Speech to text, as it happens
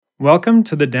Welcome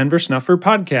to the Denver Snuffer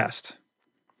Podcast.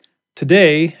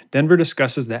 Today, Denver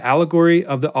discusses the allegory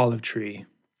of the olive tree.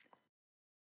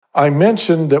 I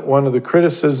mentioned that one of the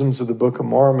criticisms of the Book of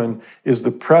Mormon is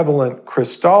the prevalent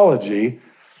Christology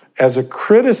as a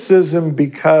criticism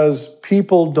because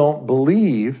people don't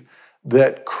believe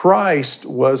that Christ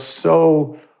was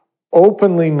so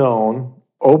openly known,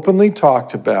 openly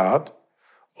talked about,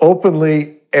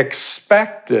 openly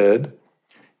expected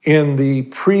in the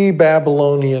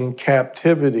pre-Babylonian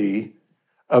captivity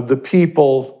of the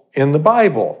people in the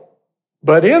Bible.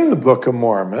 But in the Book of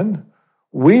Mormon,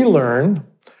 we learn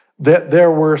that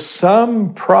there were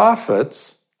some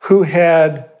prophets who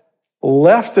had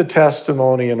left a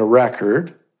testimony and a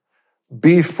record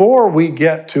before we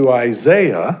get to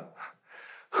Isaiah,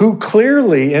 who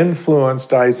clearly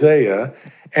influenced Isaiah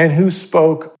and who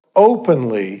spoke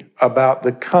openly about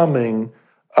the coming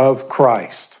of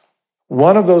Christ.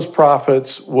 One of those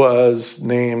prophets was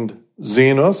named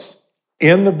Zenos.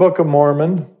 In the Book of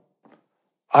Mormon,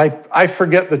 I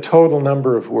forget the total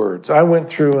number of words. I went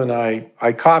through and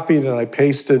I copied and I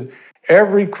pasted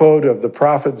every quote of the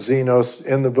prophet Zenos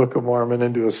in the Book of Mormon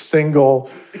into a single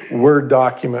Word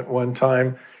document one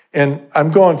time. And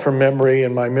I'm going from memory,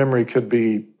 and my memory could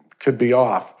be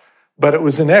off. But it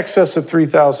was in excess of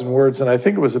 3,000 words, and I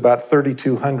think it was about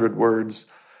 3,200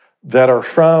 words that are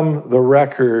from the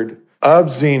record of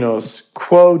Zenos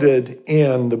quoted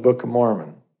in the Book of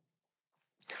Mormon.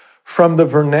 From the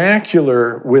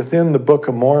vernacular within the Book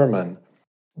of Mormon,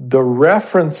 the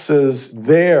references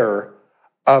there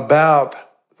about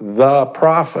the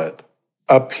prophet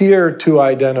appear to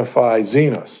identify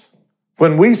Zenos.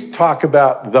 When we talk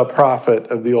about the prophet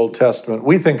of the Old Testament,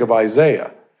 we think of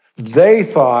Isaiah. They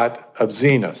thought of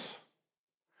Zenos.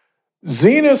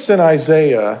 Zenos and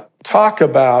Isaiah talk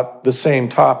about the same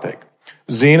topic.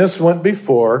 Zenos went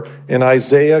before and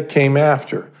Isaiah came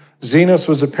after. Zenos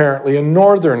was apparently a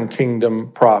northern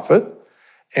kingdom prophet,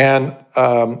 and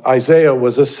Isaiah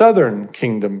was a southern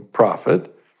kingdom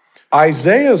prophet.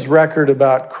 Isaiah's record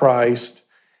about Christ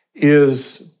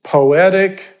is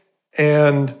poetic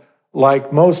and,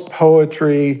 like most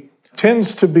poetry,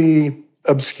 tends to be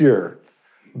obscure.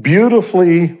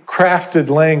 Beautifully crafted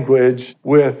language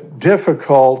with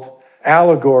difficult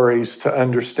allegories to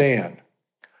understand.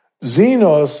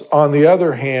 Zenos, on the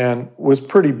other hand, was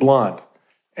pretty blunt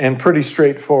and pretty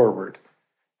straightforward.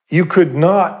 You could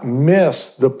not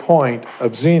miss the point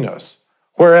of Zenos,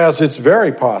 whereas it's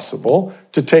very possible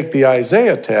to take the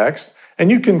Isaiah text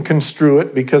and you can construe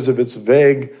it because of its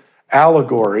vague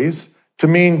allegories to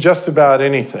mean just about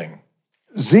anything.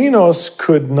 Zenos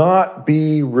could not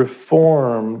be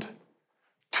reformed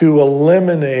to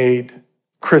eliminate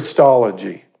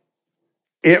Christology.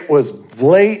 It was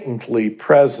blatantly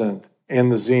present in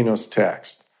the Zenos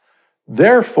text.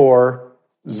 Therefore,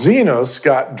 Zenos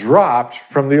got dropped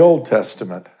from the Old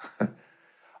Testament.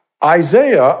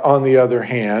 Isaiah, on the other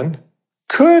hand,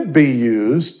 could be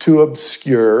used to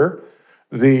obscure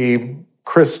the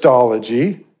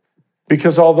Christology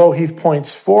because although he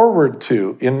points forward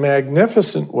to, in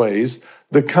magnificent ways,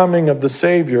 the coming of the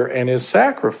Savior and his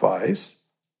sacrifice,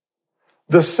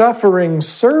 the suffering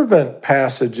servant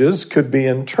passages could be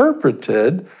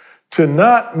interpreted to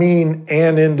not mean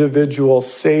an individual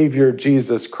Savior,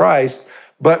 Jesus Christ,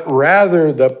 but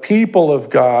rather the people of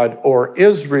God or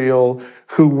Israel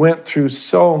who went through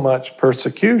so much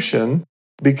persecution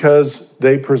because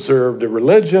they preserved a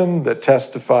religion that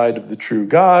testified of the true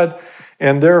God.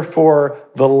 And therefore,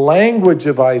 the language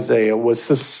of Isaiah was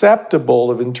susceptible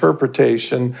of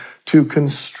interpretation to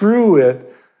construe it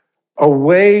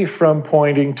away from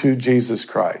pointing to Jesus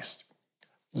Christ.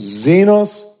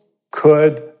 Zenos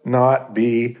could not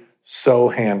be so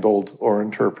handled or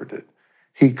interpreted.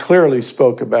 He clearly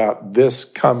spoke about this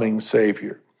coming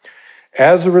Savior.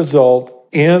 As a result,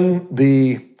 in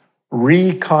the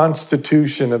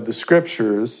reconstitution of the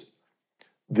Scriptures,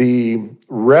 the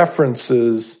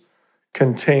references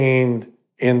contained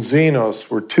in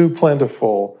Zenos were too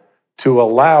plentiful to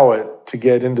allow it to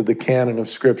get into the canon of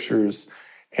Scriptures,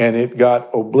 and it got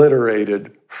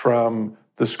obliterated from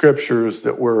the Scriptures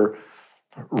that were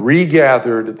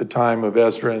regathered at the time of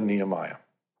Ezra and Nehemiah.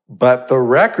 But the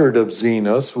record of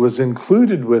Zenos was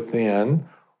included within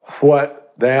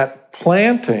what that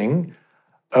planting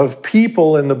of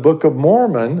people in the Book of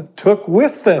Mormon took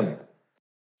with them.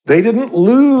 They didn't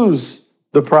lose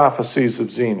the prophecies of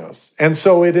Zenos, and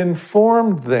so it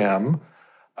informed them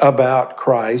about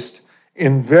Christ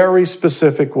in very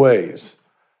specific ways.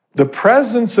 The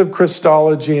presence of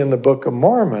Christology in the Book of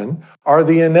Mormon are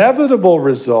the inevitable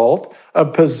result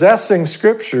of possessing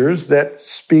scriptures that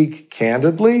speak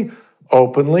candidly,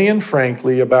 openly and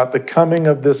frankly about the coming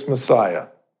of this Messiah.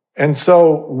 And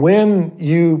so when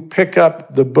you pick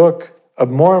up the Book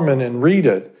of Mormon and read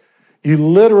it, you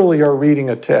literally are reading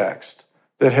a text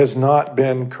that has not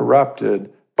been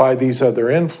corrupted by these other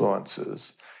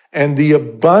influences. And the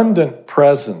abundant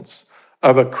presence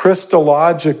of a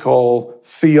Christological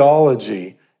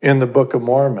theology in the Book of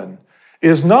Mormon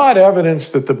is not evidence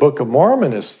that the Book of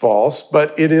Mormon is false,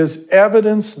 but it is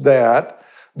evidence that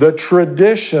the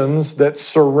traditions that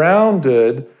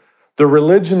surrounded the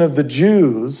religion of the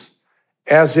Jews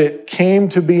as it came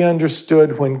to be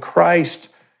understood when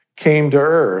Christ came to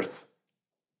earth,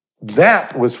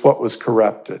 that was what was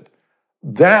corrupted.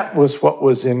 That was what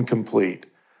was incomplete.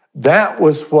 That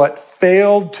was what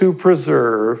failed to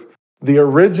preserve the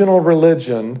original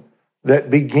religion that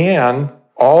began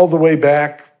all the way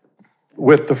back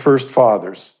with the first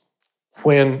fathers,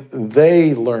 when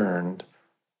they learned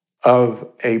of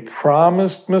a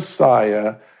promised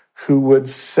Messiah who would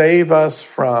save us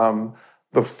from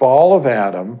the fall of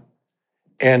Adam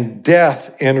and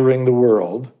death entering the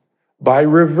world by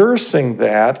reversing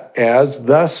that as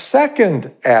the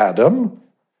second Adam,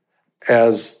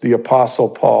 as the Apostle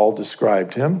Paul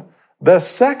described him, the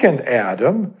second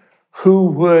Adam who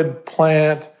would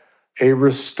plant a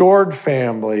restored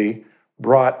family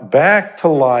brought back to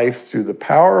life through the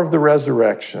power of the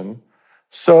resurrection,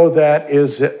 so that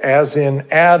as in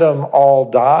Adam all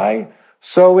die,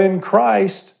 so in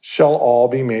Christ shall all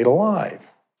be made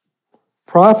alive.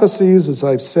 Prophecies, as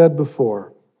I've said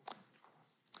before,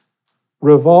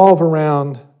 revolve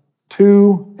around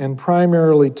two and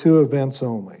primarily two events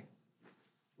only.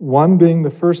 One being the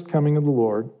first coming of the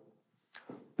Lord,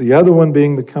 the other one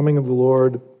being the coming of the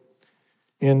Lord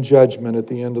in judgment at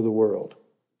the end of the world.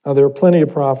 Now, there are plenty of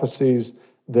prophecies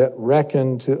that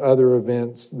reckon to other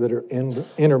events that are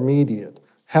intermediate.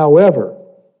 However,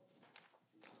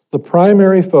 the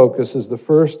primary focus is the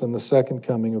first and the second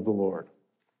coming of the Lord.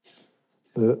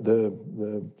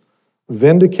 The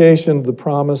vindication of the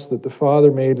promise that the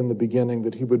Father made in the beginning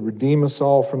that he would redeem us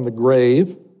all from the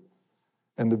grave,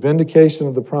 and the vindication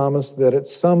of the promise that at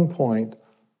some point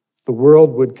the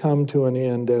world would come to an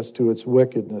end as to its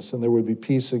wickedness and there would be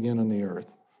peace again on the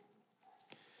earth.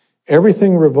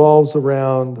 Everything revolves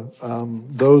around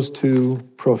those two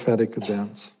prophetic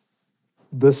events.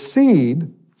 The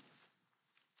seed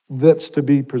that's to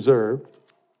be preserved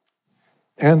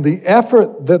and the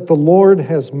effort that the Lord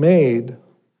has made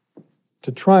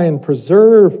to try and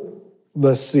preserve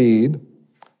the seed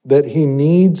that he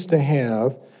needs to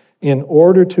have in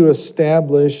order to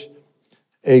establish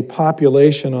a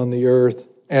population on the earth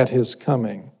at his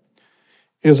coming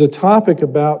is a topic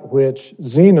about which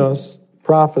Zenos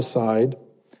prophesied,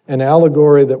 an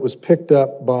allegory that was picked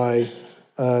up by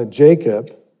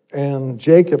Jacob, and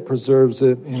Jacob preserves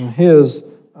it in his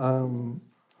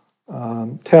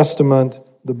testament,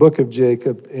 the book of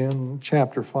Jacob, in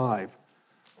chapter 5.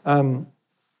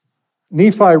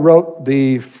 Nephi wrote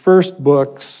the first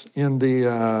books in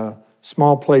the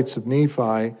small plates of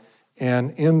Nephi,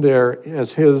 and in there,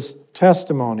 as his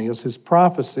testimony, as his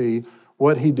prophecy,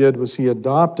 what he did was he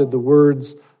adopted the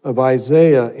words of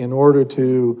Isaiah in order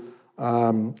to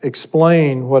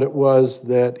explain what it was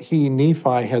that he,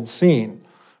 Nephi, had seen.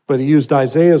 But he used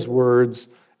Isaiah's words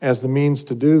as the means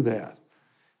to do that.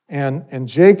 And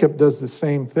Jacob does the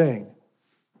same thing.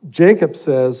 Jacob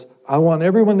says, I want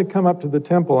everyone to come up to the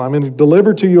temple. I'm going to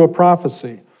deliver to you a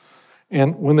prophecy.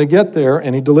 And when they get there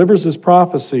and he delivers his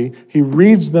prophecy, he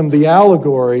reads them the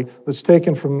allegory that's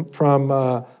taken from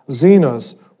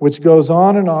Zenos, which goes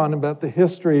on and on about the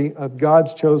history of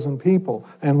God's chosen people.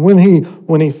 And when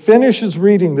he finishes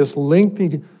reading this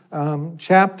lengthy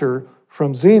chapter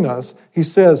from Zenos, he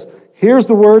says, here's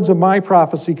the words of my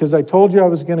prophecy because I told you I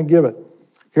was going to give it.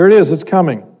 Here it is, it's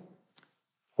coming.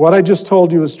 What I just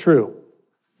told you is true.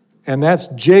 And that's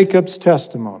Jacob's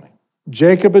testimony.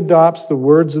 Jacob adopts the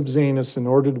words of Zenos in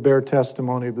order to bear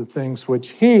testimony of the things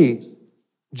which he,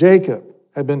 Jacob,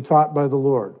 had been taught by the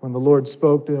Lord when the Lord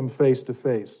spoke to him face to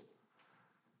face.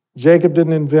 Jacob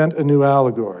didn't invent a new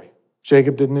allegory.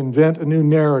 Jacob didn't invent a new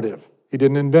narrative. He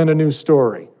didn't invent a new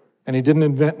story. And he didn't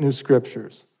invent new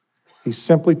scriptures. He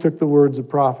simply took the words of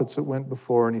prophets that went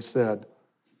before and he said,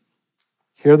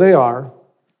 here they are.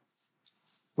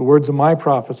 The words of my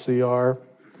prophecy are,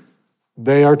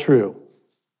 they are true.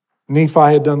 Nephi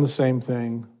had done the same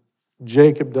thing.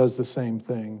 Jacob does the same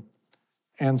thing.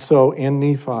 And so in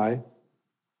Nephi,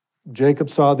 Jacob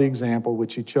saw the example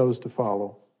which he chose to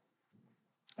follow.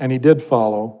 And he did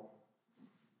follow.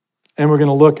 And we're going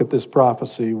to look at this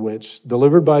prophecy which,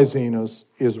 delivered by Zenos,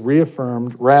 is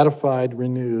reaffirmed, ratified,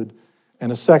 renewed,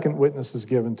 and a second witness is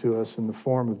given to us in the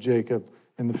form of Jacob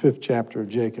in the 5th chapter of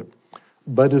Jacob.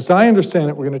 But as I understand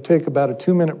it, we're going to take about a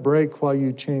 2-minute break while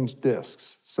you change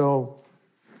discs. So,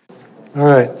 all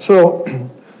right. So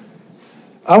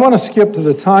I want to skip to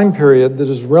the time period that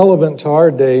is relevant to our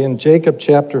day in Jacob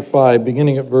chapter 5,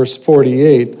 beginning at verse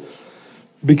 48,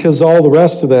 because all the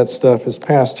rest of that stuff is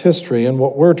past history. And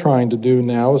what we're trying to do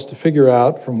now is to figure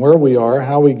out from where we are,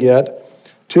 how we get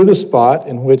to the spot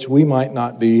in which we might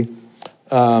not be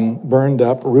burned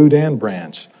up, root and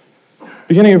branch.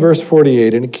 Beginning of verse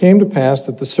 48, and it came to pass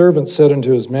that the servant said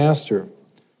unto his master,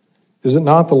 Is it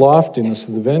not the loftiness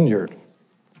of the vineyard?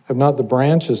 Have not the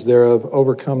branches thereof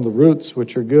overcome the roots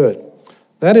which are good?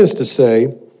 That is to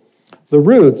say, the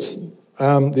roots,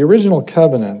 the original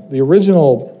covenant, the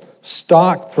original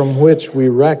stock from which we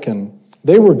reckon,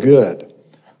 they were good.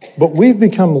 But we've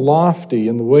become lofty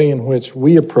in the way in which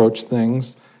we approach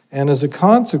things, and as a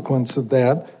consequence of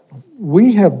that,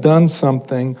 we have done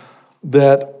something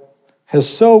that has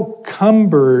so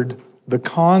cumbered the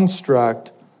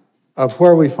construct of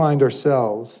where we find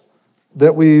ourselves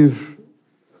that we've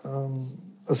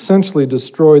essentially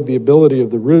destroyed the ability of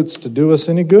the roots to do us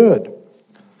any good.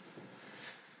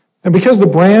 And because the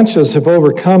branches have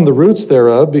overcome the roots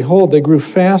thereof, behold, they grew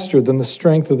faster than the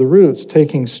strength of the roots,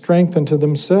 taking strength unto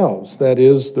themselves. That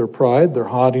is, their pride, their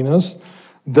haughtiness.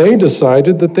 They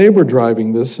decided that they were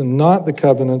driving this and not the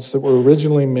covenants that were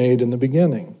originally made in the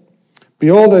beginning.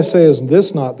 Behold, I say, is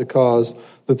this not the cause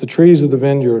that the trees of the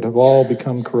vineyard have all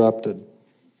become corrupted?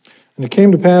 And it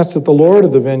came to pass that the Lord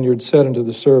of the vineyard said unto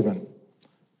the servant,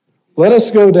 Let us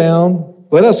go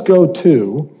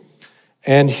to,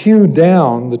 and hew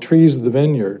down the trees of the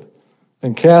vineyard,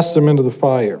 and cast them into the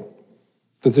fire,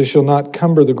 that they shall not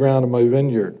cumber the ground of my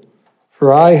vineyard.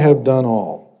 For I have done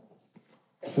all.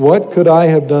 What could I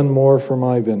have done more for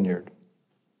my vineyard?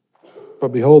 But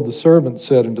behold, the servant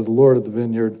said unto the Lord of the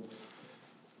vineyard,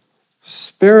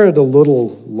 Spare it a little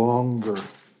longer.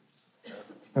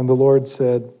 And the Lord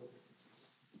said,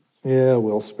 Yeah,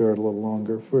 we'll spare it a little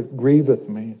longer, for it grieveth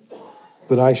me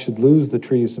that I should lose the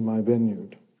trees of my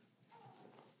vineyard.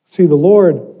 See, the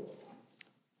Lord,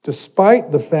 despite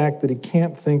the fact that he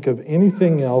can't think of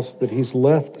anything else that he's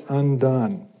left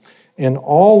undone in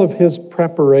all of his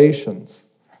preparations,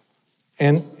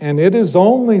 and it is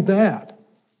only that.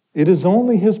 It is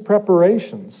only his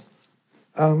preparations.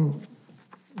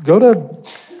 Go to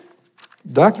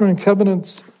Doctrine and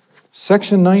Covenants,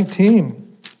 section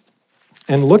 19,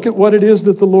 and look at what it is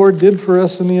that the Lord did for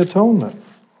us in the atonement.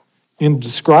 In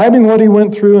describing what he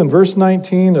went through in verse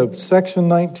 19 of section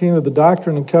 19 of the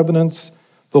Doctrine and Covenants,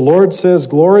 the Lord says,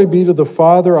 Glory be to the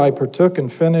Father, I partook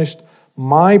and finished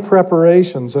my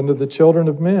preparations unto the children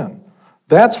of men.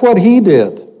 That's what he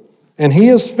did, and he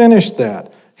has finished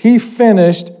that. He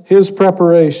finished his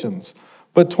preparations.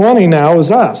 But 20 now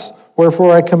is us.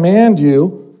 Wherefore I command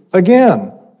you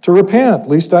again to repent,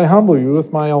 lest I humble you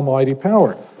with my almighty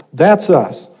power. That's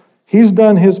us. He's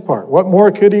done his part. What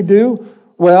more could he do?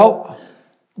 Well,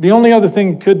 the only other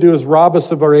thing he could do is rob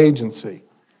us of our agency.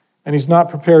 And he's not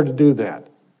prepared to do that,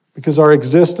 because our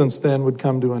existence then would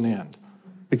come to an end.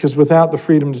 Because without the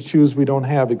freedom to choose, we don't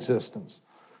have existence.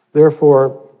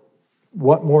 Therefore,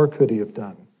 what more could he have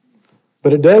done?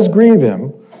 But it does grieve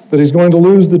him that he's going to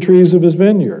lose the trees of his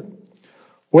vineyard.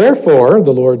 Wherefore,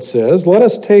 the Lord says, Let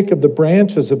us take of the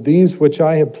branches of these which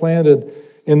I have planted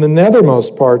in the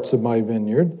nethermost parts of my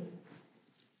vineyard.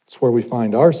 It's where we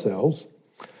find ourselves.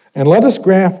 And let us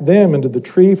graft them into the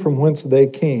tree from whence they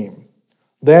came.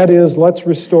 That is, let's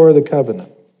restore the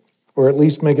covenant, or at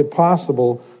least make it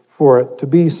possible for it to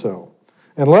be so.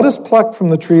 And let us pluck from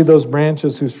the tree those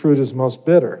branches whose fruit is most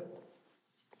bitter.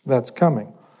 That's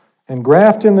coming. And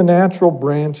graft in the natural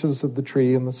branches of the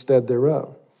tree in the stead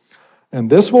thereof. And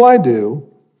this will I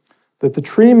do, that the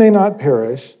tree may not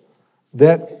perish,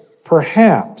 that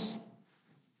perhaps,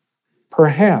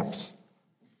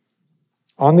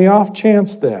 on the off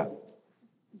chance that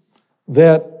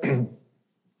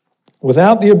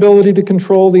without the ability to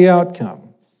control the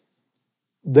outcome,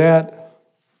 that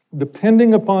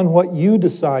depending upon what you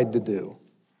decide to do,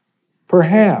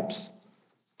 perhaps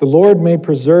the Lord may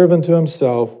preserve unto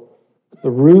himself the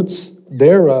roots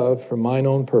thereof for mine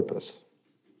own purpose.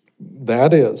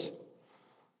 That is,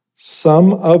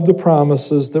 some of the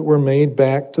promises that were made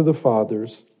back to the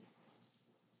fathers,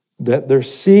 that their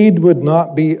seed would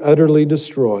not be utterly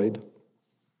destroyed,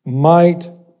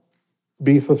 might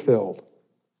be fulfilled.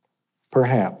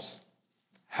 Perhaps.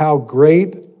 How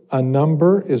great a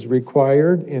number is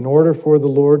required in order for the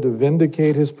Lord to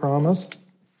vindicate his promise?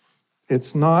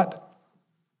 It's not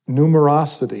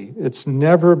numerosity. It's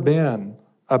never been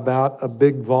about a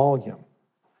big volume.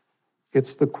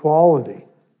 It's the quality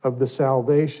of the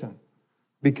salvation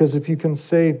Because if you can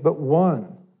save but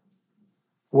one,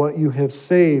 what you have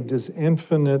saved is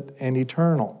infinite and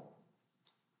eternal,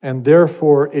 and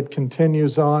therefore it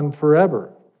continues on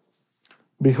forever.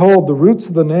 Behold, the roots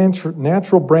of the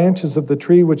natural branches of the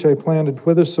tree which I planted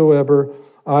whithersoever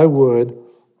I would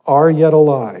are yet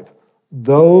alive.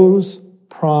 Those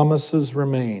promises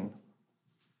remain.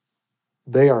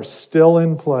 They are still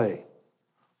in play.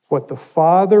 What the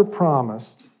Father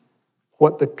promised,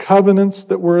 what the covenants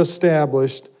that were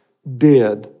established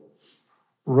did,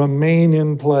 remain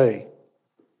in play.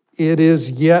 It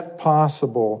is yet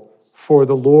possible for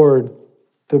the Lord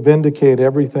to vindicate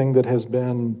everything that has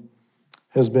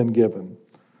been given.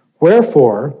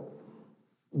 Wherefore,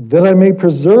 that I may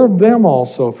preserve them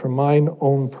also for mine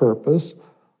own purpose,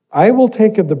 I will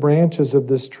take of the branches of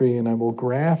this tree and I will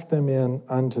graft them in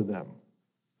unto them.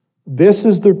 This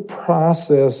is the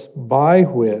process by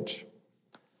which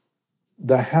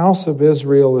the house of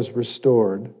Israel is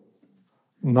restored,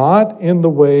 not in the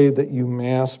way that you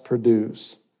mass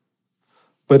produce,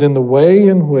 but in the way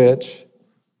in which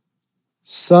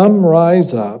some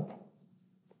rise up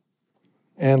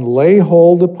and lay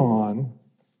hold upon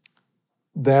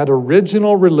that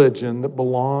original religion that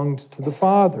belonged to the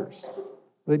fathers,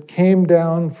 that came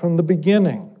down from the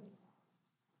beginning,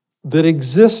 that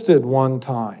existed one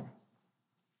time,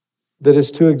 that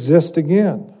is to exist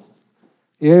again.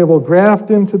 Yea, I will graft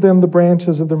into them the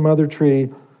branches of their mother tree,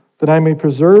 that I may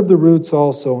preserve the roots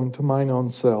also unto mine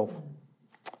own self.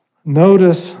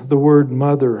 Notice the word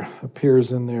mother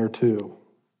appears in there too.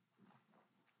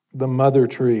 The mother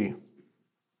tree.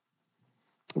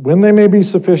 When they may be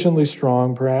sufficiently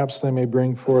strong, perhaps they may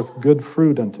bring forth good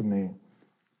fruit unto me,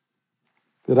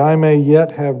 that I may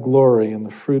yet have glory in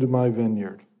the fruit of my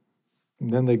vineyard.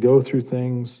 And then they go through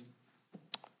things.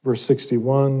 Verse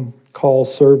 61, call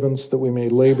servants that we may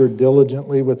labor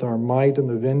diligently with our might in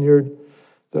the vineyard,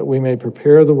 that we may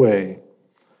prepare the way,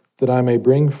 that I may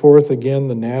bring forth again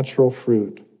the natural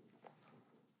fruit.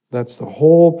 That's the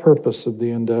whole purpose of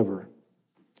the endeavor.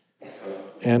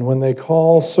 And when they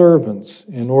call servants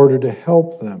in order to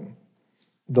help them,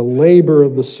 the labor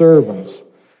of the servants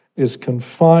is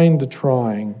confined to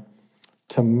trying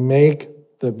to make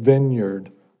the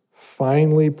vineyard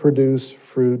finally produce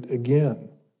fruit again.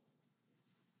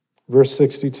 Verse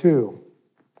 62,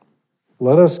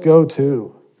 let us go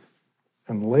to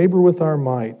and labor with our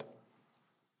might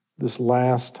this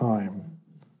last time.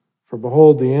 For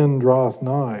behold, the end draweth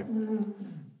nigh.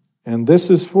 And this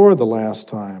is for the last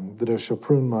time that I shall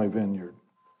prune my vineyard.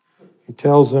 He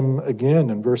tells them again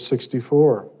in verse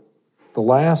 64, the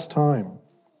last time,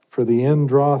 for the end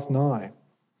draweth nigh.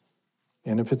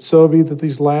 And if it so be that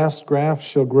these last grafts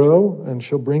shall grow and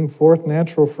shall bring forth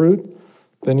natural fruit,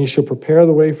 then ye shall prepare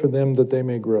the way for them that they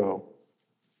may grow.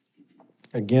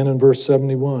 Again in verse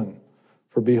 71,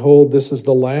 for behold, this is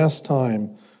the last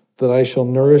time that I shall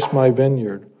nourish my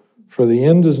vineyard, for the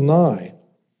end is nigh.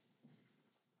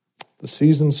 The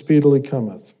season speedily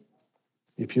cometh.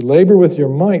 If you labor with your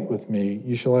might with me,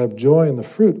 you shall have joy in the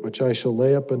fruit which I shall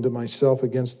lay up unto myself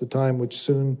against the time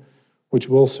which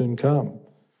will soon come.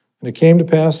 And it came to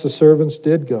pass the servants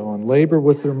did go and labor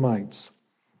with their mights.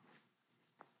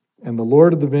 And the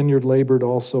Lord of the vineyard labored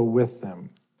also with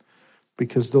them.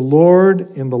 Because the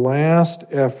Lord, in the last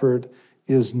effort,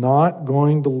 is not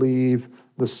going to leave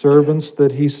the servants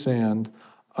that he sent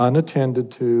unattended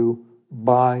to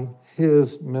by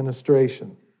his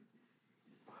ministration.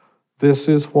 This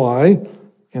is why,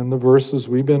 in the verses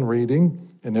we've been reading,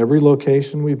 in every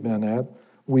location we've been at,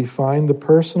 we find the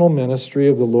personal ministry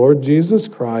of the Lord Jesus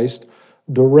Christ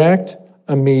direct,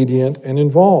 immediate, and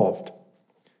involved.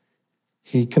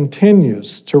 He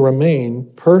continues to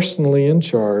remain personally in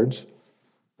charge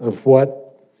of what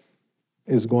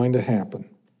is going to happen.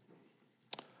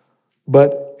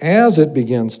 But as it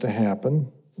begins to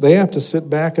happen, they have to sit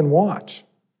back and watch.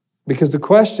 Because the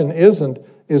question isn't,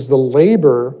 is the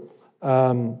labor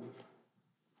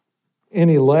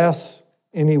any less,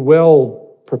 any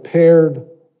well prepared,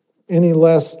 any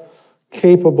less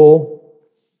capable,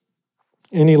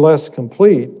 any less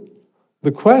complete?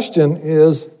 The question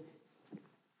is,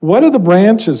 what are the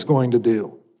branches going to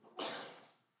do?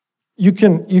 You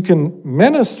can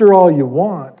minister all you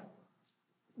want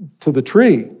to the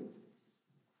tree,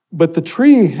 but the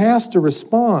tree has to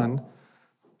respond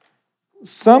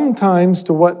sometimes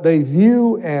to what they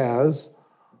view as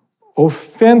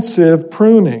offensive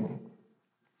pruning,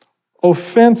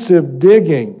 offensive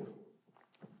digging,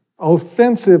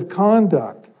 offensive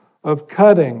conduct of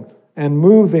cutting and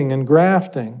moving and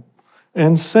grafting,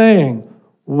 and saying,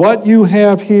 what you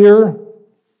have here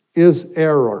is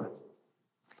error.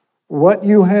 What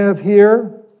you have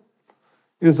here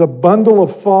is a bundle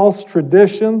of false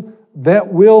tradition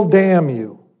that will damn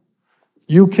you.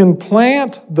 You can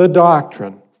plant the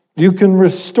doctrine. You can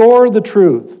restore the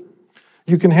truth.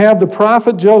 You can have the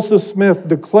prophet Joseph Smith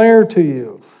declare to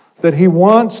you that he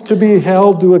wants to be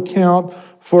held to account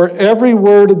for every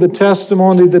word of the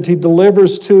testimony that he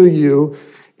delivers to you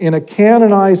in a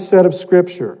canonized set of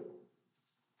Scripture.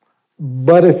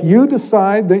 But if you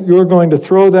decide that you're going to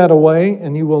throw that away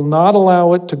and you will not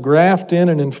allow it to graft in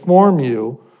and inform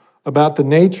you about the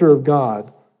nature of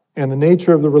God and the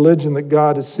nature of the religion that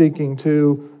God is seeking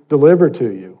to deliver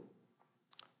to you,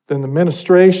 then the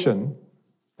ministration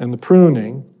and the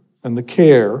pruning and the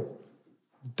care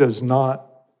does not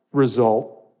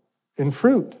result in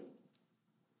fruit.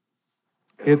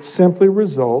 It simply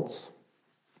results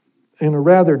in a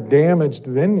rather damaged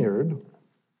vineyard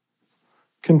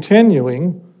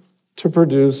continuing to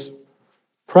produce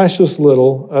precious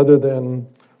little other than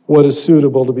what is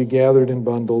suitable to be gathered in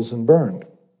bundles and burned.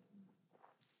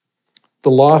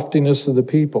 The loftiness of the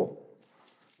people.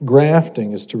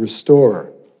 Grafting is to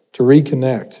restore, to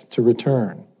reconnect, to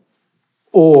return.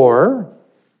 Or,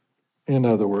 in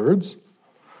other words,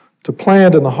 to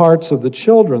plant in the hearts of the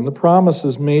children the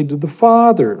promises made to the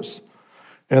fathers,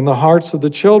 and the hearts of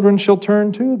the children shall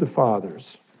turn to the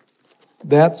fathers.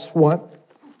 That's what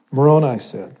Moroni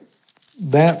said.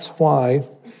 That's why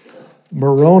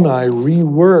Moroni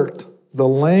reworked the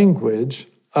language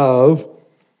of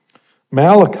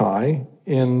Malachi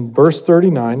in verse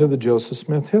 39 of the Joseph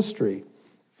Smith history.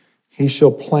 He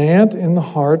shall plant in the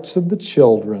hearts of the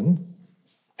children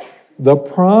the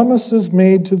promises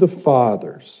made to the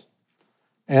fathers,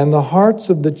 and the hearts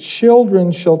of the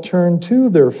children shall turn to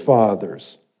their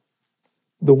fathers.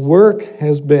 The work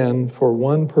has been for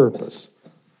one purpose.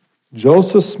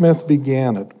 Joseph Smith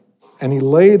began it, and he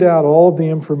laid out all of the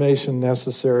information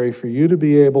necessary for you to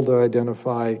be able to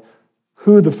identify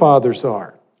who the fathers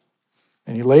are.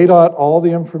 And he laid out all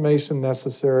the information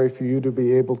necessary for you to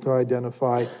be able to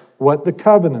identify what the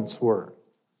covenants were.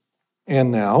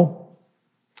 And now,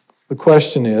 the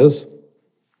question is,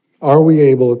 are we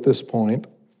able at this point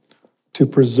to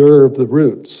preserve the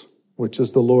roots, which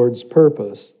is the Lord's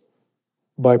purpose,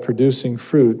 by producing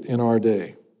fruit in our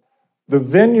day? The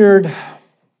vineyard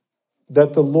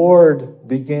that the Lord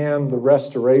began the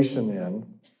restoration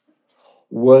in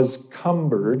was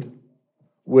cumbered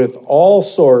with all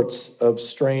sorts of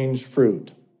strange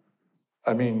fruit.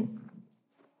 I mean,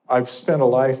 I've spent a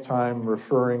lifetime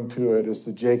referring to it as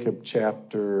the Jacob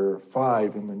chapter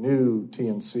 5 in the new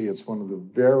TNC. It's one of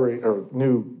the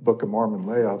new Book of Mormon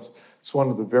layouts. It's one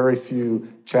of the very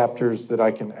few chapters that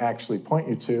I can actually point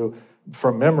you to.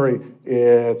 From memory,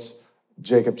 it's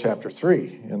Jacob chapter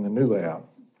 3 in the new layout.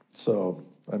 So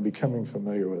I'm becoming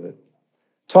familiar with it.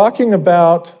 Talking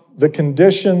about the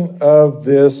condition of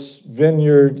this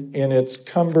vineyard in its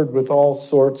cumbered with all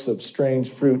sorts of strange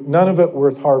fruit, none of it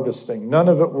worth harvesting, none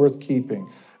of it worth keeping,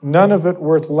 none of it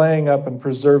worth laying up and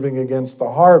preserving against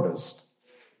the harvest.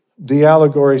 The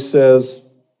allegory says,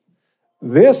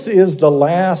 "This is the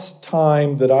last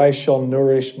time that I shall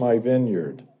nourish my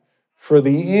vineyard, for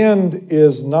the end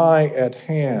is nigh at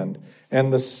hand,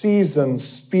 and the season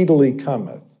speedily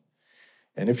cometh.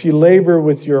 And if ye labor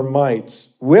with your mights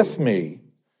with me,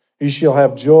 ye shall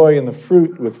have joy in the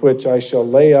fruit with which I shall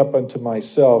lay up unto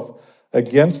myself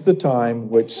against the time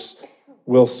which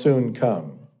will soon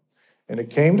come. And it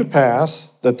came to pass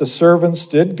that the servants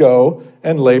did go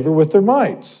and labor with their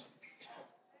mights.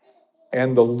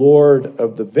 And the Lord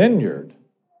of the vineyard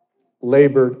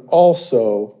labored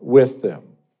also with them.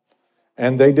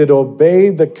 And they did obey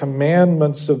the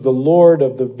commandments of the Lord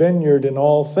of the vineyard in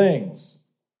all things."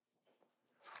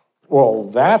 Well,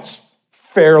 that's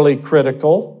fairly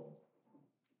critical.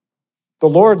 The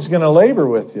Lord's going to labor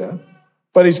with you,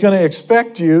 but he's going to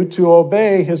expect you to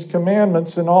obey his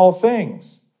commandments in all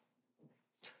things.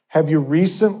 Have you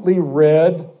recently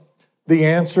read the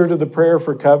answer to the prayer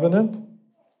for covenant?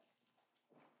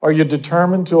 Are you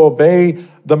determined to obey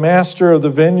the master of the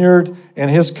vineyard and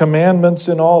his commandments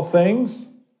in all things?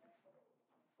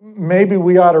 Maybe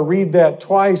we ought to read that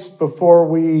twice before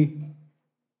we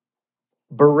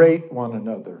berate one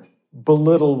another,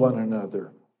 belittle one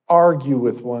another, argue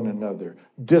with one another,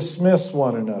 dismiss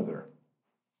one another.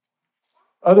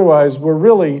 Otherwise, we're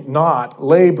really not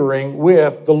laboring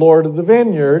with the Lord of the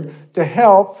vineyard to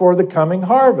help for the coming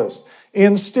harvest.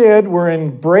 Instead, we're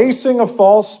embracing a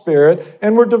false spirit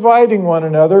and we're dividing one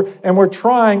another, and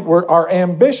our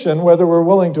ambition, whether we're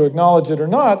willing to acknowledge it or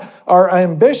not, our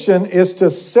ambition is to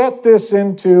set this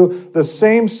into the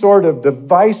same sort of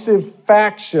divisive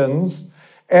factions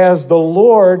as the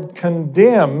Lord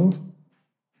condemned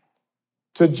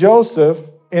to Joseph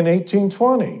in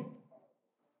 1820.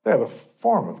 They have a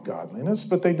form of godliness,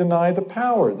 but they deny the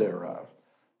power thereof.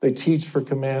 They teach for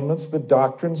commandments the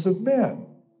doctrines of men.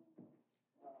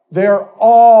 They're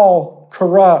all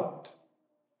corrupt.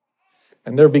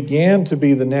 And there began to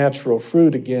be the natural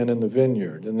fruit again in the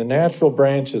vineyard, and the natural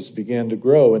branches began to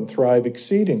grow and thrive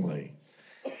exceedingly.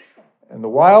 And the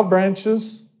wild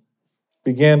branches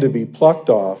began to be plucked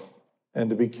off and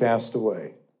to be cast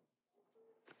away.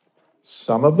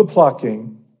 Some of the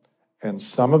plucking and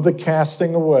some of the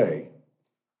casting away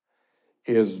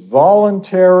is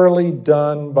voluntarily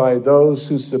done by those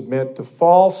who submit to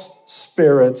false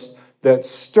spirits that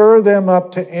stir them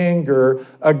up to anger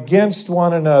against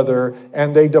one another,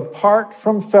 and they depart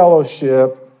from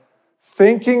fellowship,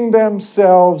 thinking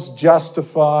themselves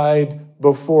justified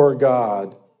before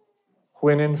God,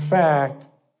 when in fact,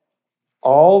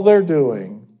 all they're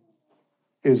doing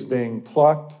is being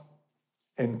plucked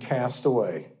and cast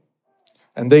away.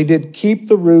 And they did keep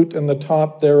the root and the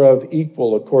top thereof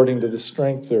equal according to the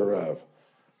strength thereof.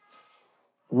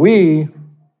 We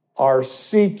are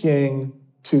seeking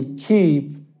to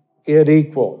keep it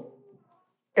equal.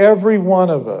 Every one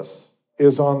of us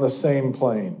is on the same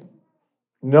plane.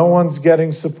 No one's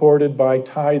getting supported by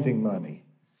tithing money.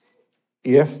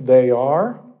 If they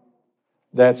are,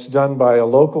 that's done by a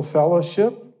local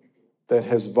fellowship that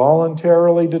has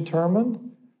voluntarily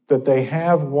determined that they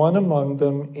have one among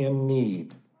them in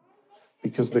need,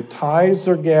 because the tithes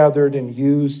are gathered and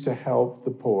used to help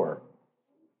the poor.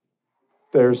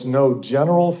 There's no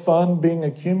general fund being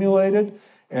accumulated,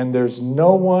 and there's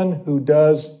no one who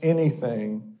does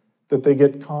anything that they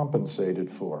get compensated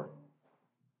for.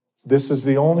 This is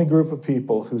the only group of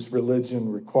people whose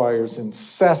religion requires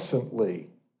incessantly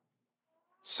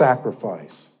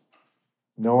sacrifice.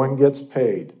 No one gets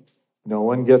paid. No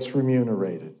one gets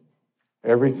remunerated.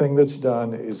 Everything that's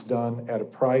done is done at a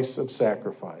price of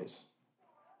sacrifice.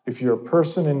 If you're a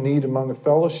person in need among a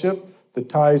fellowship, the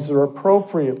tithes are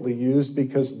appropriately used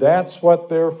because that's what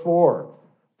they're for.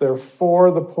 They're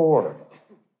for the poor.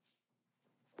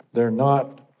 They're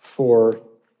not for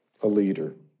a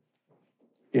leader.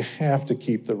 You have to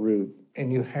keep the root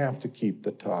and you have to keep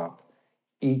the top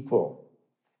equal.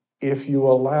 If you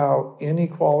allow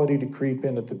inequality to creep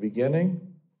in at the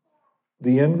beginning,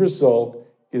 the end result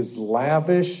is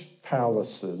lavish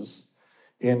palaces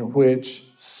in which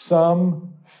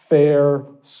some fare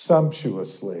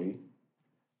sumptuously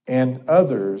and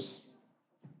others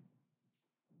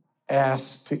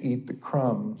ask to eat the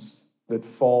crumbs that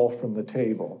fall from the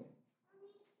table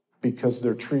because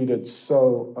they're treated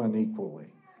so unequally.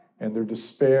 And their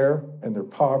despair and their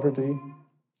poverty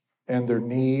and their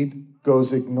need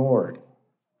goes ignored.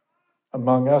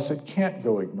 Among us, it can't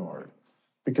go ignored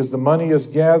because the money is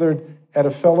gathered at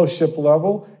a fellowship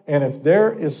level, and if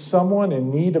there is someone in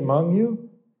need among you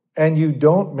and you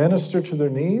don't minister to their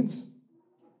needs,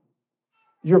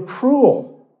 you're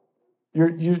cruel.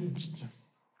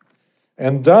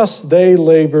 And thus they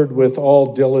labored with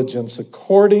all diligence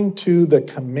according to the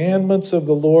commandments of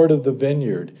the Lord of the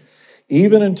vineyard,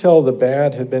 even until the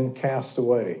bad had been cast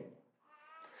away.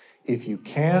 If you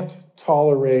can't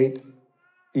tolerate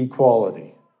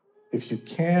equality, if you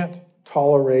can't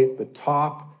tolerate the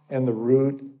top and the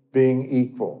root being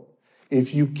equal,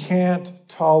 if you can't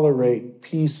tolerate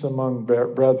peace among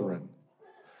brethren,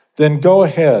 then go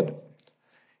ahead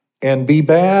and be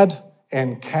bad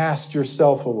and cast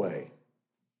yourself away.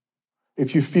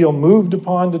 If you feel moved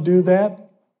upon to do that,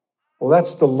 well,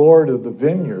 that's the Lord of the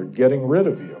vineyard getting rid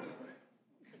of you.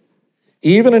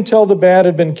 Even until the bad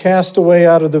had been cast away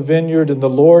out of the vineyard, and the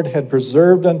Lord had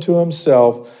preserved unto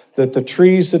himself that the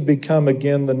trees had become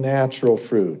again the natural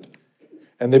fruit,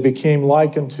 and they became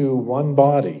like unto one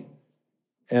body,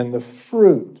 and the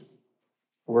fruit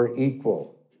were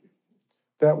equal.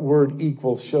 That word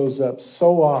equal shows up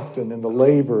so often in the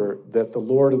labor that the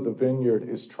Lord of the vineyard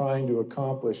is trying to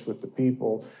accomplish with the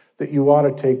people that you ought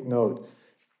to take note.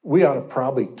 We ought to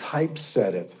probably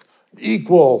typeset it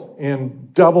equal in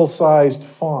double-sized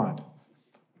font.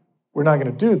 We're not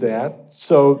going to do that,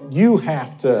 so you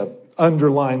have to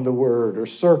underline the word or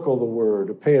circle the word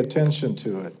or pay attention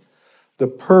to it. The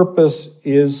purpose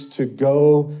is to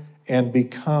go and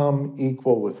become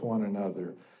equal with one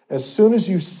another. As soon as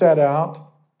you set out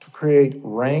to create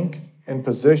rank and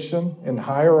position and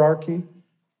hierarchy,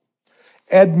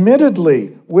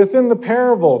 admittedly, within the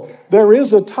parable, there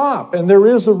is a top and there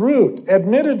is a root,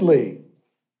 admittedly.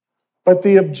 But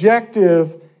the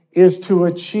objective is to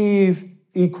achieve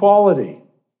equality.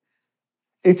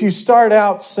 If you start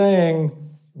out saying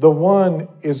the one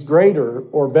is greater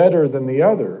or better than the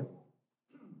other,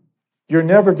 you're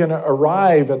never going to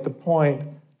arrive at the point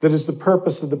That is the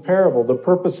purpose of the parable, the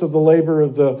purpose of the labor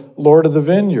of the Lord of the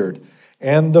vineyard.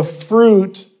 And the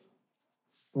fruit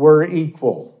were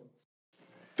equal.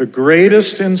 The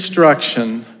greatest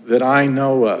instruction that I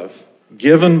know of,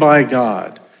 given by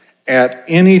God at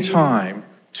any time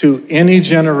to any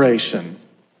generation,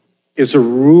 is a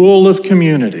rule of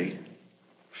community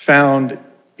found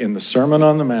in the Sermon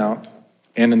on the Mount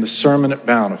and in the Sermon at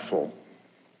Bountiful.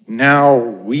 Now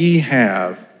we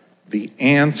have the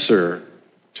answer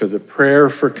to the prayer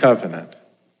for covenant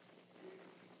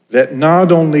that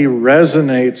not only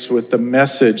resonates with the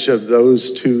message of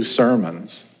those two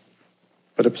sermons,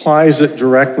 but applies it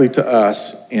directly to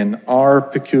us in our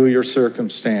peculiar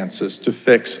circumstances to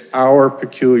fix our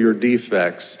peculiar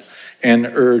defects and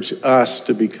urge us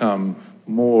to become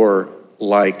more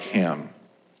like him.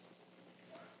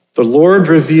 The Lord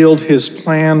revealed his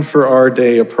plan for our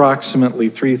day approximately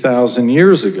 3,000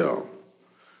 years ago.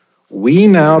 We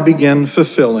now begin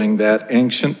fulfilling that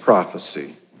ancient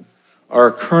prophecy.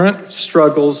 Our current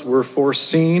struggles were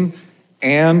foreseen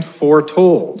and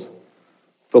foretold.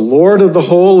 The Lord of the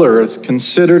whole earth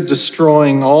considered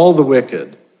destroying all the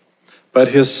wicked, but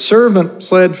his servant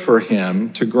pled for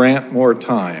him to grant more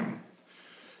time.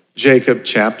 Jacob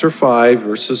chapter 5,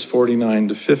 verses 49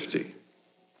 to 50.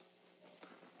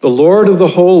 The Lord of the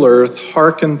whole earth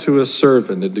hearkened to his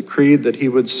servant and decreed that he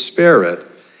would spare it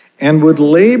and would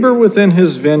labor within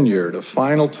his vineyard a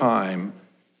final time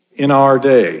in our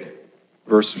day.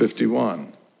 Verse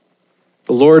 51.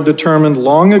 The Lord determined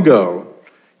long ago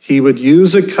he would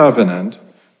use a covenant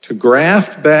to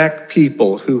graft back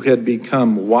people who had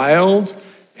become wild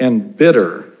and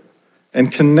bitter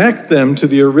and connect them to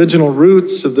the original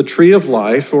roots of the tree of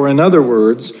life, or in other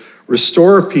words,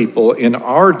 restore people in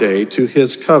our day to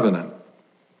his covenant.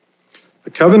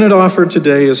 The covenant offered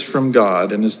today is from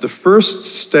God and is the first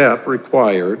step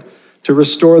required to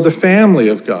restore the family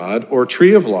of God, or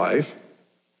tree of life,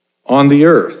 on the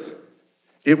earth.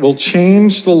 It will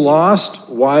change the lost,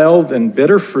 wild, and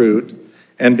bitter fruit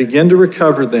and begin to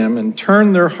recover them and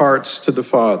turn their hearts to the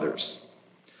fathers.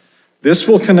 This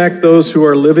will connect those who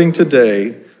are living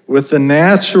today with the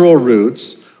natural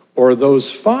roots, or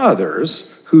those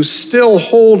fathers who still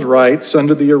hold rights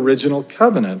under the original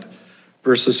covenant,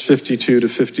 verses 52 to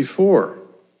 54.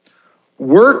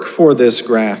 Work for this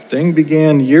grafting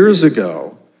began years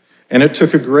ago, and it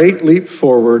took a great leap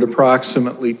forward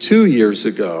approximately 2 years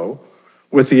ago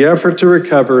with the effort to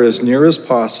recover as near as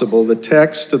possible the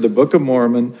text of the Book of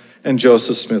Mormon and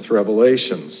Joseph Smith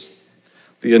Revelations.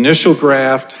 The initial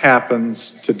graft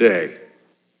happens today.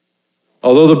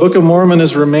 Although the Book of Mormon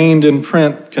has remained in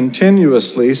print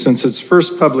continuously since its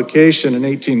first publication in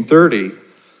 1830,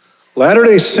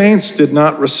 Latter-day Saints did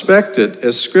not respect it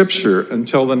as scripture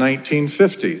until the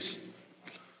 1950s.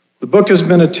 The book has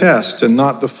been a test and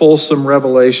not the fulsome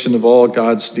revelation of all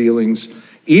God's dealings,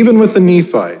 even with the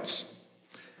Nephites.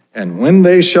 And when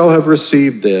they shall have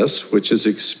received this, which is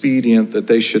expedient that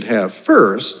they should have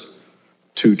first,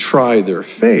 to try their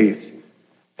faith,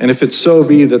 and if it so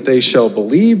be that they shall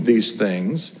believe these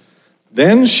things,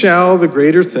 then shall the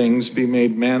greater things be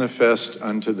made manifest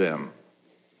unto them.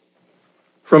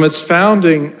 From its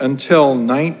founding until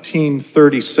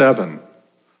 1937,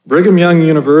 Brigham Young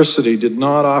University did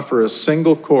not offer a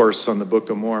single course on the Book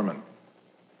of Mormon.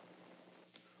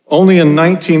 Only in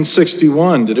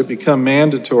 1961 did it become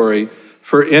mandatory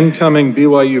for incoming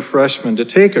BYU freshmen to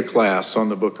take a class on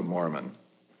the Book of Mormon.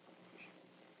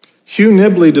 Hugh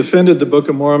Nibley defended the Book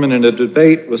of Mormon in a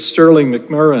debate with Sterling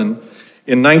McMurrin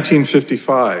in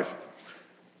 1955.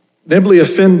 Nibley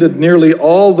offended nearly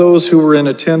all those who were in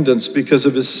attendance because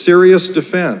of his serious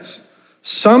defense,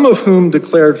 some of whom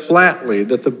declared flatly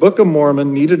that the Book of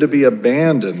Mormon needed to be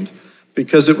abandoned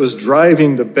because it was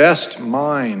driving the best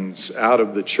minds out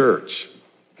of the church.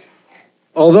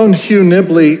 Although Hugh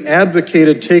Nibley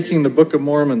advocated taking the Book of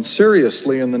Mormon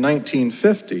seriously in the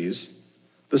 1950s,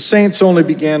 the Saints only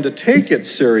began to take it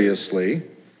seriously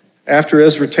after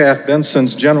Ezra Taft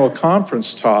Benson's General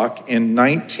Conference talk in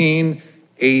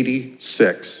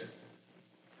 1986.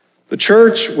 The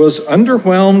church was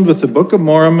underwhelmed with the Book of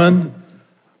Mormon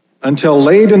until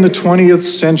late in the 20th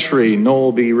century.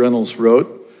 Noel B. Reynolds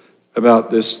wrote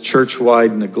about this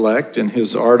church-wide neglect in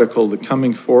his article, The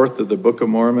Coming Forth of the Book of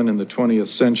Mormon in the 20th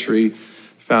Century,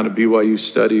 found at BYU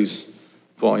Studies,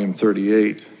 volume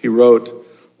 38. He wrote,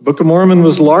 "The Book of Mormon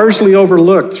was largely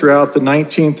overlooked throughout the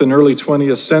 19th and early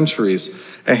 20th centuries.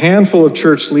 A handful of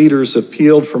church leaders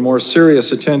appealed for more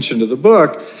serious attention to the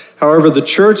book. However, the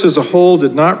church as a whole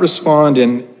did not respond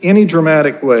in any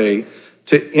dramatic way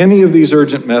to any of these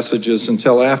urgent messages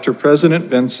until after President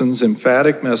Benson's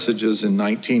emphatic messages in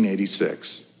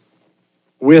 1986.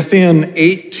 Within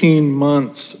 18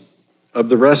 months of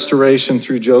the restoration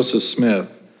through Joseph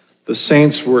Smith, the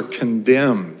saints were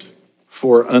condemned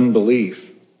for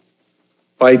unbelief.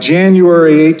 By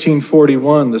January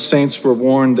 1841, the saints were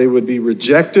warned they would be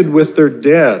rejected with their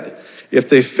dead if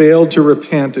they failed to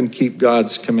repent and keep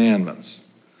God's commandments.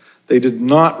 They did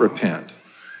not repent.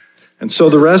 And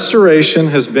so the restoration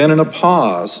has been in a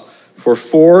pause for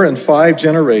 4 and 5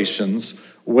 generations,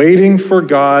 waiting for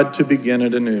God to begin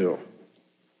it anew.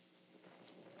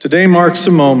 Today marks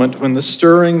a moment when the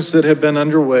stirrings that have been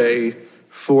underway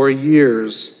for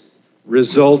years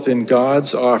result in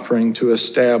God's offering to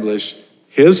establish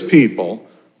his people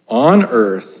on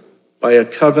earth by a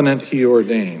covenant he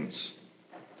ordains.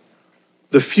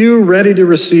 The few ready to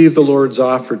receive the Lord's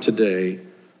offer today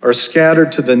are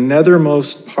scattered to the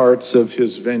nethermost parts of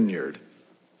his vineyard.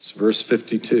 It's verse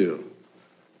 52.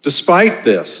 Despite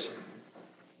this,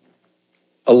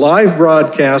 a live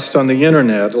broadcast on the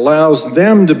internet allows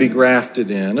them to be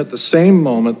grafted in at the same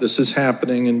moment this is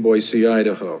happening in Boise,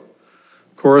 Idaho.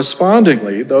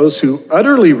 Correspondingly, those who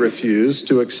utterly refuse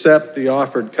to accept the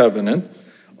offered covenant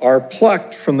are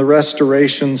plucked from the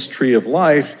restoration's tree of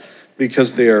life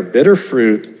because they are bitter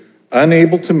fruit,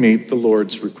 unable to meet the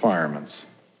Lord's requirements.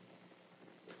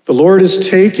 The Lord is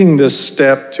taking this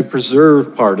step to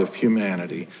preserve part of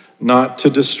humanity, not to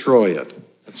destroy it.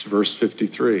 That's verse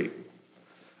 53.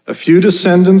 A few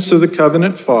descendants of the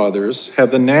covenant fathers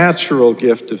have the natural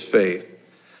gift of faith.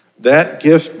 That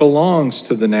gift belongs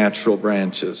to the natural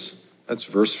branches. That's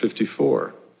verse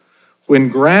 54. When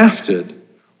grafted,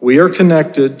 we are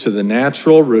connected to the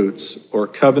natural roots or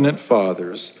covenant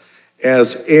fathers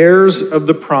as heirs of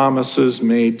the promises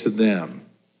made to them.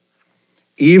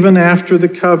 Even after the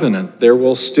covenant, there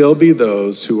will still be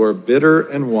those who are bitter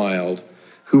and wild,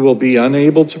 who will be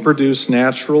unable to produce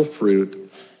natural fruit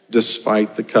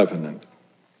despite the covenant.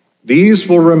 These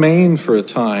will remain for a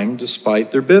time despite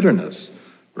their bitterness,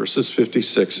 verses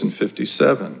 56 and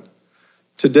 57.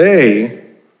 Today,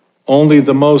 only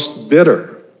the most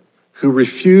bitter who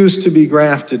refuse to be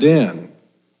grafted in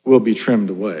will be trimmed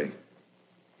away.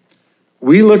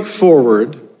 We look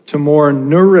forward to more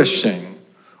nourishing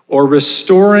or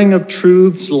restoring of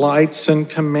truth's lights and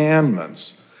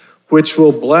commandments, which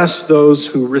will bless those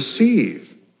who receive.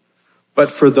 But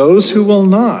for those who will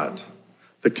not,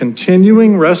 the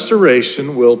continuing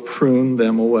restoration will prune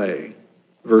them away.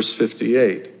 Verse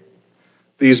 58.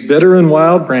 These bitter and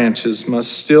wild branches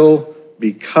must still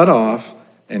be cut off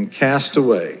and cast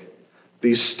away.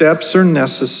 These steps are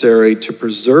necessary to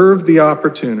preserve the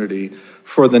opportunity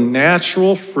for the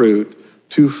natural fruit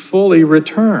to fully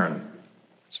return.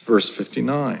 It's verse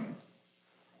 59.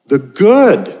 The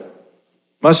good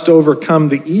must overcome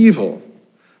the evil.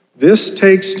 This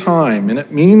takes time, and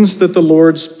it means that the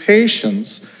Lord's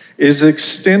patience is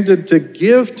extended to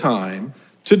give time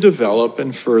to develop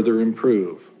and further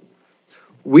improve.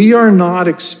 We are not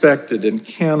expected and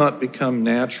cannot become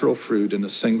natural fruit in a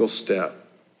single step,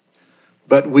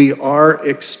 but we are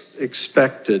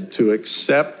expected to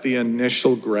accept the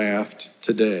initial graft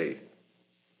today.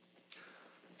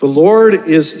 The Lord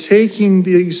is taking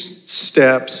these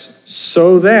steps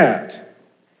so that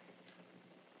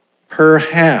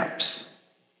perhaps,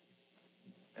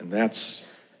 and that's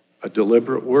a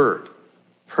deliberate word,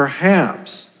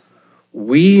 perhaps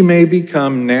we may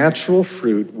become natural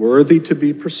fruit worthy to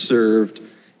be preserved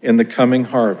in the coming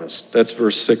harvest. That's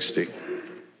verse 60.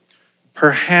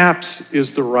 Perhaps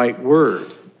is the right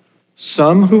word.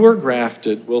 Some who are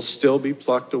grafted will still be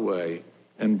plucked away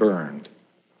and burned,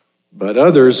 but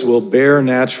others will bear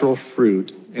natural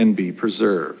fruit and be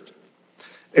preserved.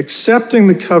 Accepting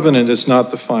the covenant is not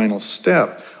the final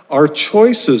step. Our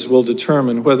choices will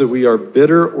determine whether we are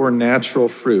bitter or natural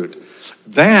fruit.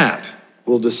 That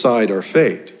will decide our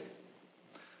fate.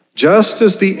 Just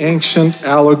as the ancient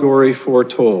allegory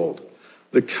foretold,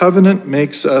 the covenant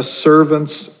makes us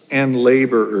servants and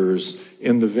laborers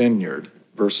in the vineyard,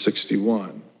 verse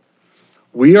 61.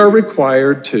 We are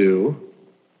required to,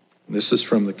 and this is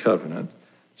from the covenant,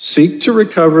 seek to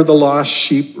recover the lost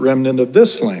sheep remnant of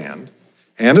this land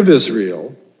and of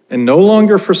Israel, and no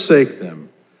longer forsake them.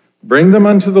 Bring them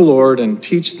unto the Lord and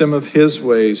teach them of his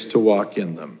ways to walk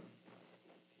in them.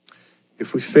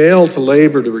 If we fail to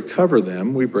labor to recover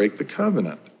them, we break the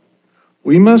covenant.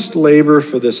 We must labor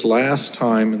for this last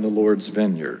time in the Lord's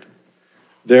vineyard.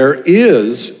 There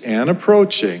is an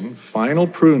approaching final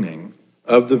pruning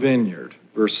of the vineyard,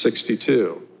 verse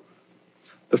 62.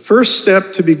 The first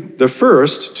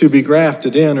to be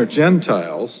grafted in are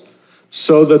Gentiles,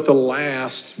 so that the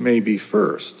last may be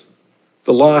first.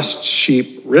 The lost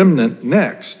sheep remnant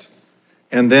next,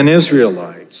 and then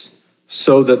Israelites,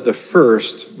 so that the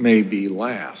first may be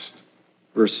last.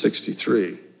 Verse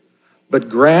 63. But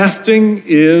grafting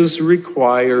is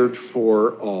required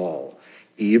for all,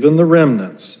 even the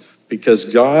remnants, because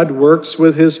God works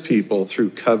with his people through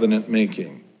covenant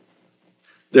making.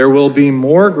 There will be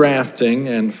more grafting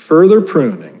and further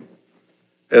pruning.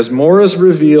 As more is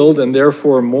revealed and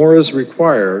therefore more is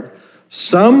required,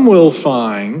 some will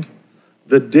find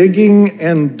the digging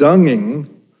and dunging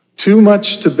too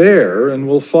much to bear and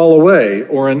will fall away,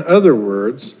 or in other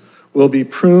words, will be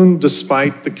pruned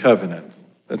despite the covenant.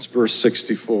 That's verse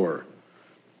 64.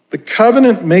 The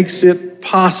covenant makes it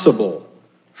possible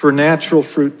for natural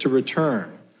fruit to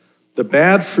return. The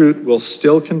bad fruit will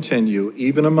still continue,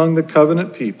 even among the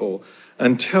covenant people,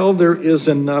 until there is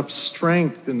enough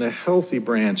strength in the healthy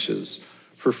branches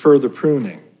for further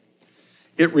pruning.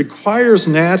 It requires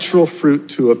natural fruit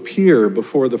to appear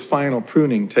before the final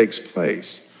pruning takes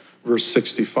place. Verse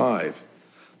 65.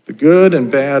 The good and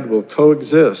bad will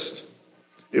coexist.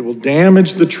 It will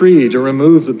damage the tree to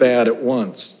remove the bad at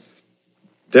once.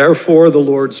 Therefore, the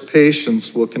Lord's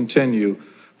patience will continue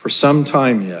for some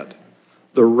time yet.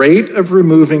 The rate of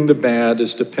removing the bad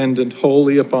is dependent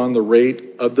wholly upon the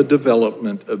rate of the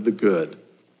development of the good.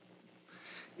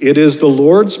 It is the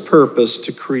Lord's purpose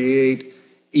to create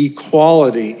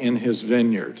equality in his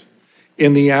vineyard.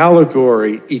 In the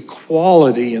allegory,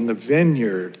 equality in the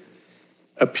vineyard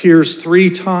appears 3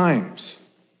 times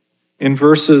in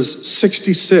verses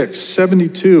 66,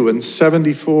 72, and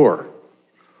 74.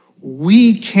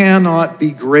 We cannot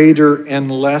be greater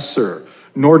and lesser,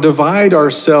 nor divide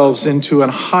ourselves into a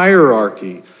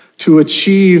hierarchy to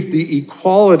achieve the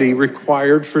equality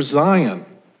required for Zion.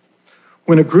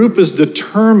 When a group is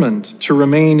determined to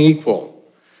remain equal,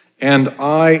 and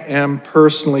I am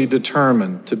personally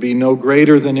determined to be no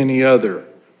greater than any other,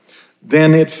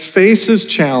 then it faces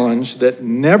challenge that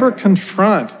never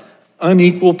confront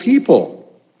unequal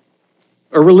people.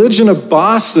 A religion of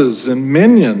bosses and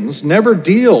minions never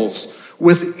deals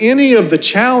with any of the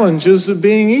challenges of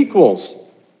being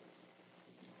equals.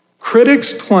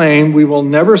 Critics claim we will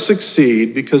never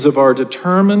succeed because of our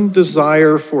determined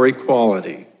desire for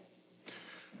equality.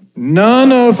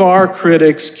 None of our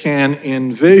critics can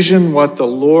envision what the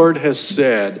Lord has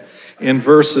said in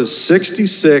verses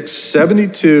 66,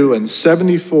 72, and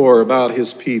 74 about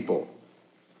his people.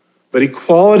 But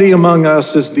equality among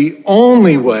us is the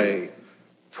only way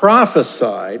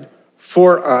prophesied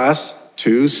for us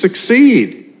to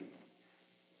succeed.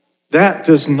 That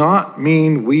does not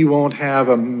mean we won't have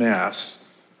a mess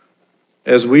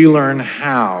as we learn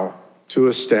how to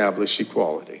establish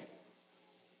equality.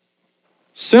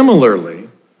 Similarly,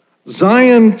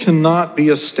 Zion cannot be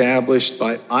established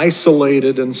by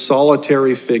isolated and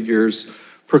solitary figures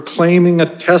proclaiming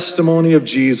a testimony of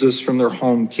Jesus from their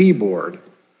home keyboard.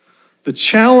 The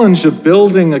challenge of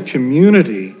building a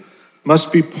community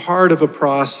must be part of a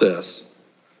process.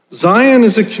 Zion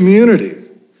is a community,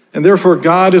 and therefore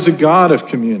God is a God of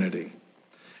community.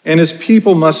 And his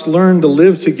people must learn to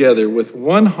live together with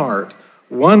one heart,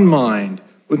 one mind,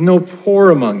 with no poor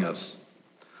among us.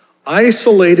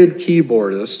 Isolated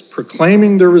keyboardists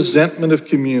proclaiming their resentment of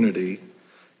community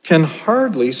can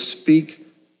hardly speak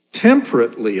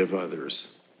temperately of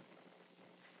others.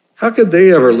 How could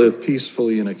they ever live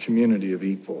peacefully in a community of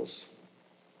equals?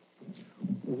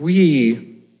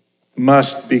 We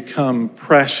must become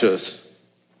precious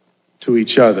to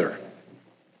each other.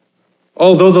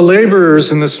 Although the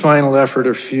laborers in this final effort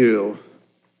are few,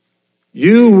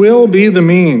 you will be the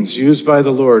means used by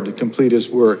the Lord to complete his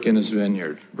work in his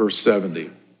vineyard. Verse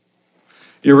 70.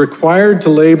 You're required to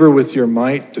labor with your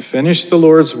might to finish the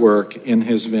Lord's work in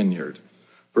his vineyard.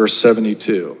 Verse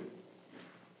 72.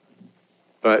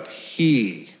 But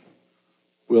he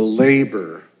will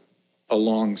labor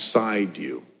alongside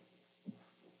you.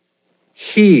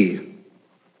 He,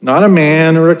 not a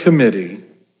man or a committee,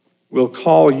 will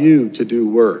call you to do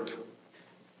work.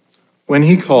 When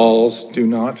he calls, do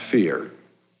not fear,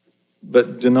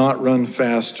 but do not run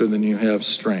faster than you have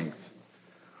strength.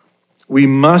 We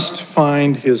must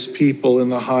find his people in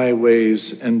the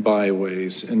highways and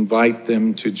byways, invite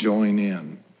them to join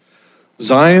in.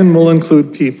 Zion will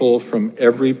include people from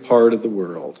every part of the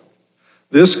world.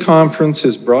 This conference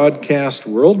is broadcast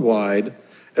worldwide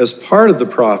as part of the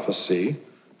prophecy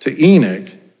to Enoch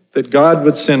that God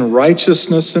would send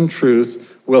righteousness and truth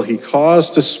will he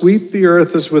cause to sweep the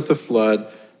earth as with a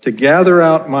flood, to gather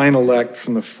out mine elect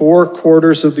from the 4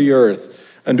 quarters of the earth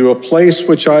unto a place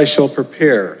which I shall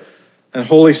prepare, an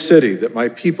holy city, that my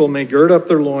people may gird up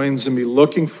their loins and be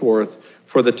looking forth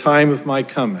for the time of my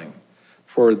coming.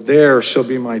 For there shall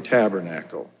be my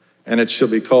tabernacle, and it shall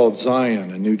be called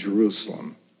Zion, a new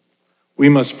Jerusalem, We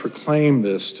must proclaim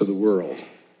this to the world.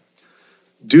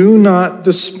 Do not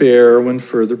despair when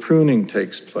further pruning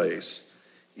takes place.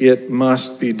 It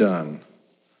must be done.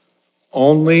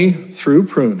 Only through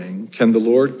pruning can the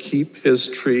Lord keep his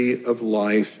tree of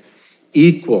life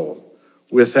equal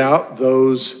without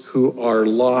those who are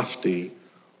lofty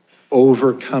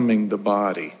overcoming the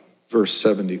body. Verse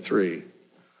 73.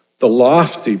 The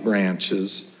lofty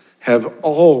branches have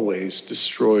always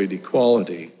destroyed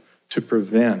equality to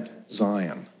prevent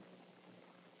Zion.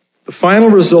 The final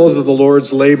result of the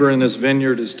Lord's labor in his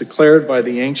vineyard is declared by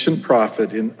the ancient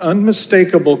prophet in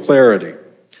unmistakable clarity.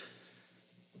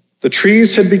 The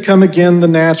trees had become again the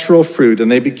natural fruit,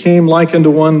 and they became like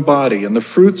unto one body, and the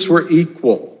fruits were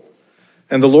equal.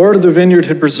 And the Lord of the vineyard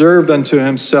had preserved unto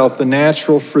himself the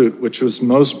natural fruit, which was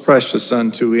most precious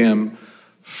unto him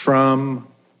from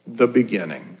the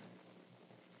beginning.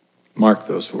 Mark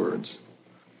those words.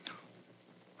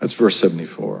 That's verse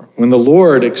 74. When the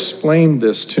Lord explained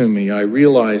this to me, I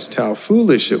realized how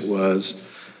foolish it was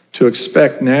to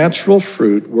expect natural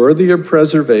fruit worthy of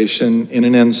preservation in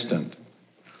an instant.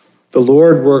 The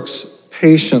Lord works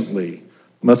patiently,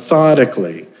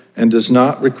 methodically, and does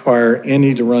not require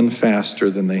any to run faster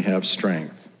than they have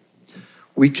strength.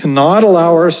 We cannot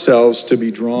allow ourselves to be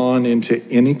drawn into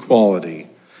inequality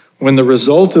when the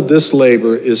result of this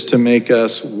labor is to make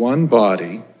us one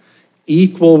body,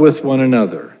 equal with one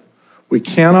another. We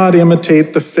cannot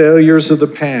imitate the failures of the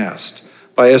past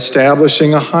by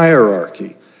establishing a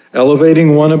hierarchy,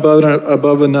 elevating one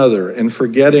above another, and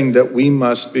forgetting that we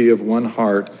must be of one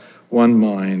heart, one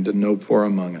mind, and no poor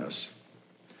among us.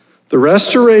 The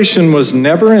restoration was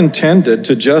never intended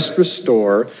to just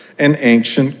restore an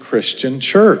ancient Christian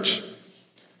church.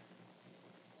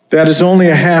 That is only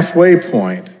a halfway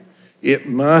point. It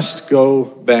must go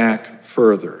back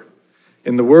further.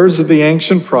 In the words of the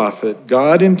ancient prophet,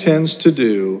 God intends to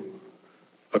do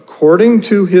according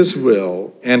to his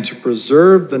will and to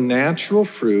preserve the natural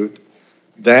fruit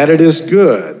that it is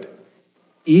good,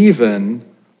 even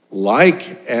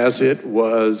like as it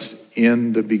was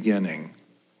in the beginning.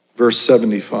 Verse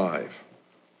 75.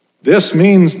 This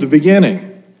means the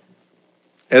beginning,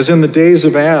 as in the days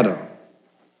of Adam,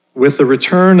 with the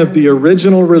return of the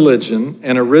original religion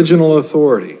and original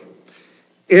authority.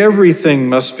 Everything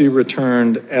must be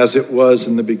returned as it was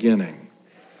in the beginning.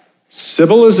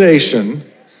 Civilization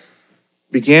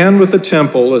began with the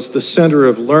temple as the center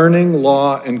of learning,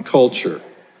 law, and culture.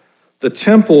 The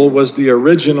temple was the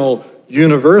original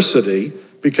university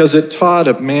because it taught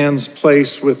of man's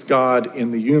place with God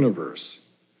in the universe.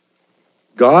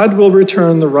 God will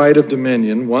return the right of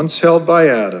dominion, once held by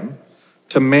Adam,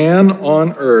 to man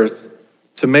on earth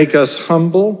to make us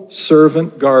humble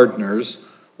servant gardeners,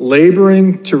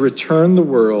 laboring to return the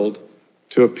world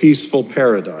to a peaceful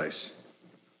paradise.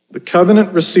 The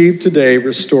covenant received today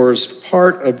restores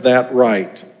part of that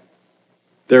right.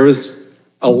 There is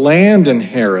a land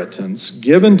inheritance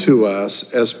given to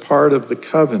us as part of the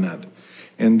covenant,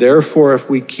 and therefore, if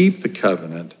we keep the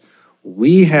covenant,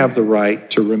 we have the right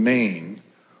to remain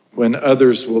when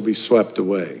others will be swept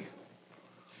away.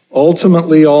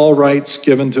 Ultimately, all rights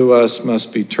given to us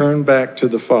must be turned back to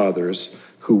the fathers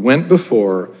who went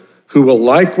before, who will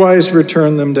likewise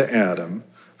return them to Adam,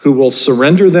 who will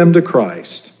surrender them to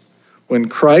Christ. When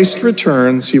Christ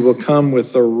returns, he will come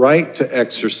with the right to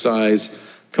exercise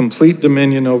complete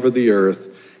dominion over the earth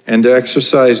and to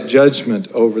exercise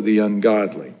judgment over the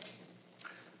ungodly.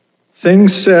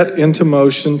 Things set into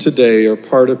motion today are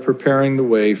part of preparing the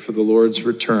way for the Lord's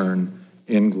return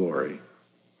in glory.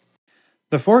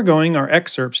 The foregoing are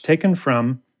excerpts taken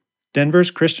from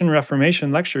Denver's Christian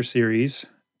Reformation Lecture Series,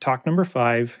 Talk Number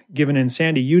 5, given in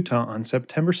Sandy, Utah on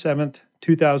September 7th,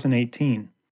 2018.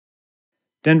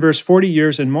 Denver's 40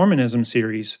 Years in Mormonism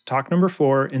Series, Talk Number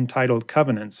 4, entitled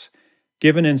Covenants,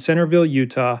 given in Centerville,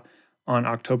 Utah on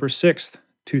October 6th,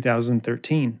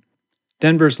 2013.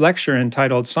 Denver's lecture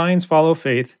entitled Signs Follow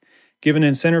Faith, given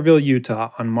in Centerville,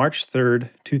 Utah on March 3rd,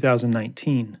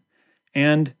 2019.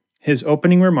 And his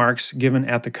opening remarks given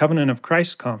at the Covenant of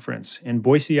Christ Conference in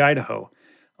Boise, Idaho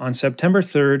on September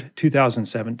 3rd,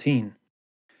 2017.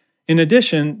 In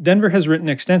addition, Denver has written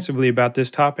extensively about this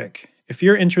topic. If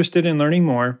you're interested in learning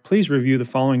more, please review the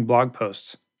following blog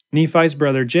posts. Nephi's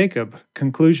brother Jacob,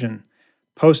 Conclusion,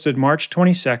 posted March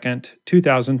 22nd,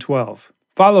 2012,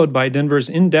 followed by Denver's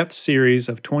in-depth series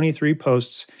of 23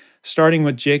 posts starting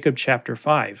with Jacob chapter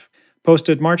 5,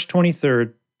 posted March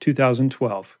 23rd,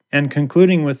 2012, and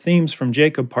concluding with themes from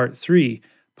Jacob part 3,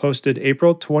 posted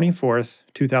April 24th,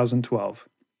 2012.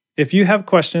 If you have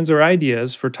questions or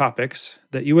ideas for topics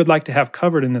that you would like to have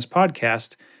covered in this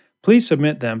podcast, please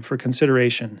submit them for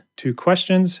consideration to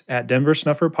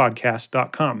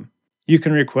questions@denversnufferpodcast.com. You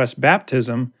can request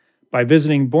baptism by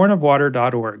visiting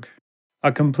bornofwater.org.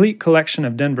 A complete collection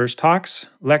of Denver's talks,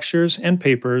 lectures, and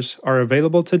papers are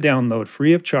available to download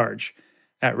free of charge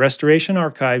at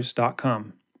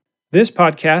restorationarchives.com. This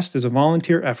podcast is a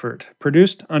volunteer effort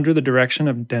produced under the direction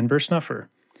of Denver Snuffer.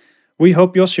 We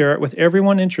hope you'll share it with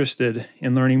everyone interested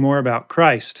in learning more about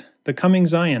Christ, the coming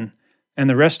Zion, and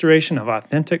the restoration of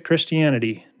authentic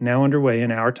Christianity now underway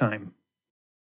in our time.